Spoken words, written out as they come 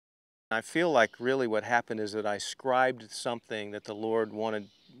I feel like really what happened is that I scribed something that the Lord wanted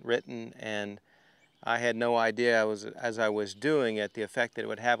written, and I had no idea as I was doing it the effect that it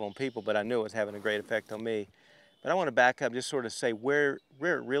would have on people, but I knew it was having a great effect on me. But I want to back up, just sort of say where it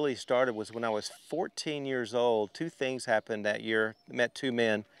really started was when I was 14 years old. Two things happened that year. I met two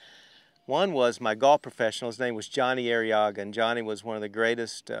men. One was my golf professional. His name was Johnny Arriaga, and Johnny was one of the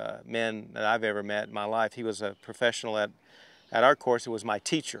greatest men that I've ever met in my life. He was a professional at our course. It was my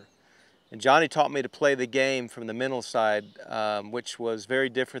teacher. And Johnny taught me to play the game from the mental side, which was very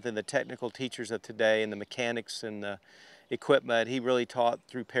different than the technical teachers of today and the mechanics and the equipment. He really taught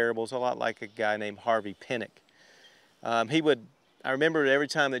through parables, a lot like a guy named Harvey Pinnock. I remember every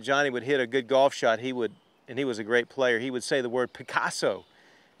time that Johnny would hit a good golf shot, and he was a great player, he would say the word Picasso.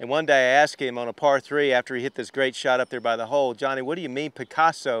 And one day I asked him on a par 3 after he hit this great shot up there by the hole, Johnny, what do you mean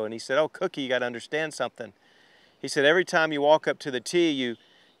Picasso? And he said, oh, Cookie, you got to understand something. He said, every time you walk up to the tee, you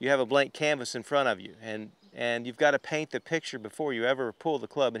have a blank canvas in front of you, and you've got to paint the picture before you ever pull the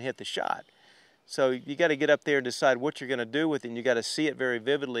club and hit the shot. So you got to get up there and decide what you're going to do with it, and you got to see it very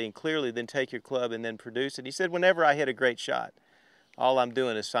vividly and clearly, then take your club and then produce it. He said, whenever I hit a great shot, all I'm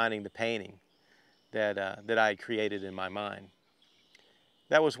doing is signing the painting that I had created in my mind.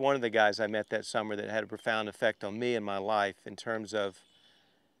 That was one of the guys I met that summer that had a profound effect on me and my life in terms of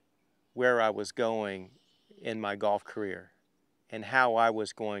where I was going in my golf career and how I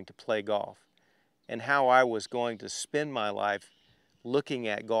was going to play golf and how I was going to spend my life looking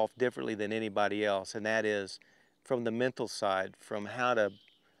at golf differently than anybody else, and that is from the mental side, from how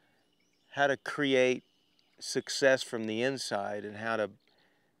to create success from the inside, and how to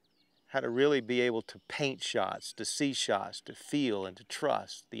really be able to paint shots, to see shots, to feel, and to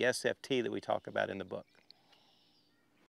trust, the S.F.T that we talk about in the book.